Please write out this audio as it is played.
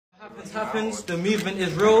This happens, the movement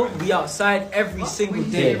is real. We outside every single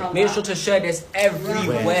day. Make sure to share this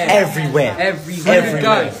everywhere. Everywhere. Free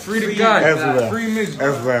the guy. Everywhere. Free Mizzy.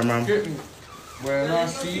 Everywhere, man. When I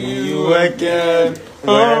see you again.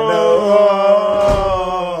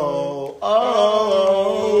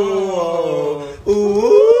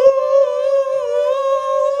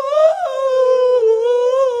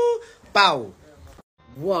 Bow.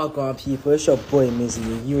 Welcome people, it's your boy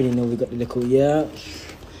Mizzy. You already know we got the little, yeah.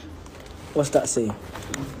 What's that say?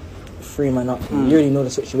 Free man up. You already know the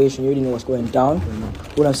situation, you already know what's going down.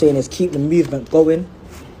 What I'm saying is keep the movement going.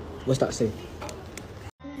 What's that say?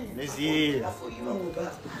 Mizzy.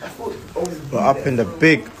 We're up in the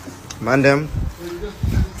big man them.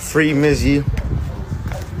 Free Mizzy.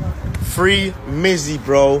 Free Mizzy,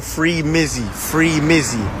 bro. Free Mizzy. Free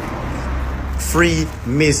Mizzy. Free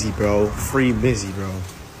Mizzy, bro. Free Mizzy, bro.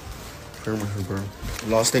 Very much, bro.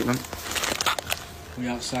 Last statement. We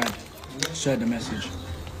outside. Share the message.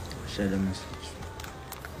 Share the message.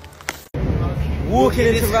 Walking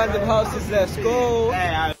into random houses, let's go.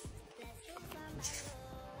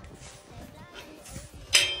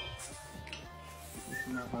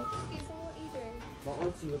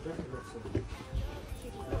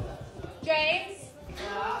 James?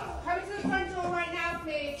 Come to the front door right now,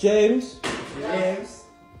 please. James? James.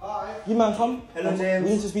 You man come. Hello, James. We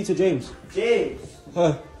need to speak to James. James.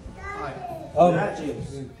 Huh.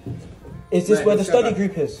 James. Is this where the study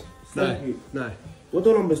group is? No. No. What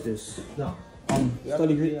door number is this? No.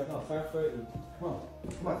 Study group. 5:30. Come on.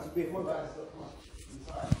 Come on, guys.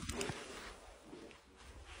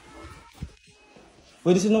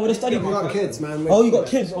 Wait, this is not where the study group is? got kids, man. Oh, you got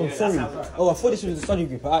kids? Oh, sorry. Oh, I thought this was the study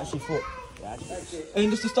group. I actually thought.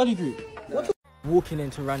 Ain't this the study group? What the? Walking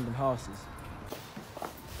into random houses.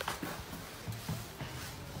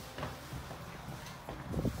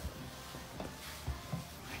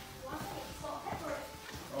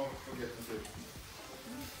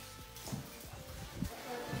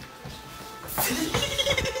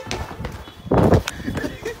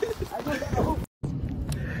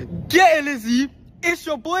 Get it, Lizzie. It's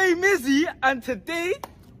your boy Mizzy, and today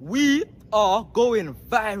we are going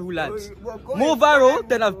viral, lads. More viral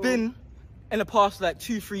than I've been in the past like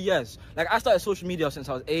 2-3 years. Like I started social media since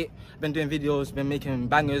I was 8. Been doing videos, been making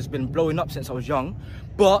bangers, been blowing up since I was young.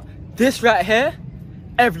 But this right here,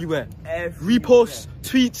 everywhere. Reposts,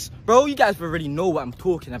 tweets, bro. You guys already know what I'm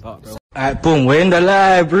talking about, bro. Alright, boom. We're in the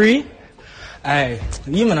library. Hey,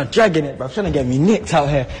 you men are dragging it, bro. Trying to get me nicked out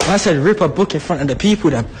here. And I said, rip a book in front of the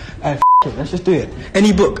people, then. Hey, it, let's just do it.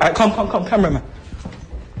 Any book. Alright, come, cameraman.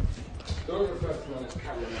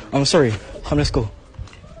 I'm sorry. Come, let's go.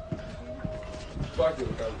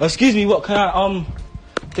 Excuse me, what can I,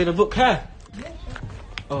 take the book here?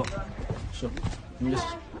 Oh, sure. Let me just,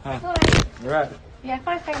 hi. You right? Yeah,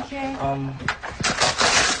 fine, thank you.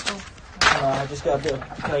 I just got a bit of,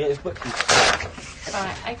 can I get this book, please?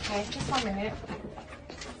 Right, okay, just 1 minute.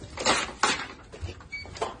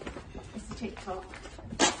 It's a TikTok.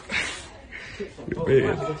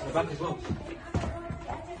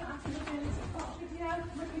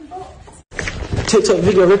 TikTok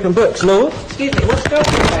video ripping books, no? Excuse me, what's going on?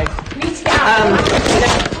 You need to get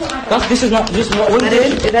out. This is what you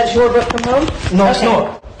did? Is that your book from home? No, it's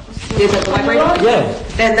not. Is it the library? Yeah.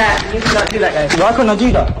 Then that, you cannot do that, guys. Why can't I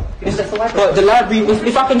do that? But the library,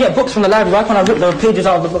 if I can get books from the library, why can't I rip the pages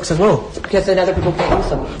out of the books as well? Because then other people can't use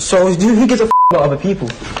them. So who gives a about other people?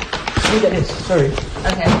 Let me get this, sorry.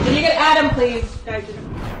 Okay. Can you get Adam, please?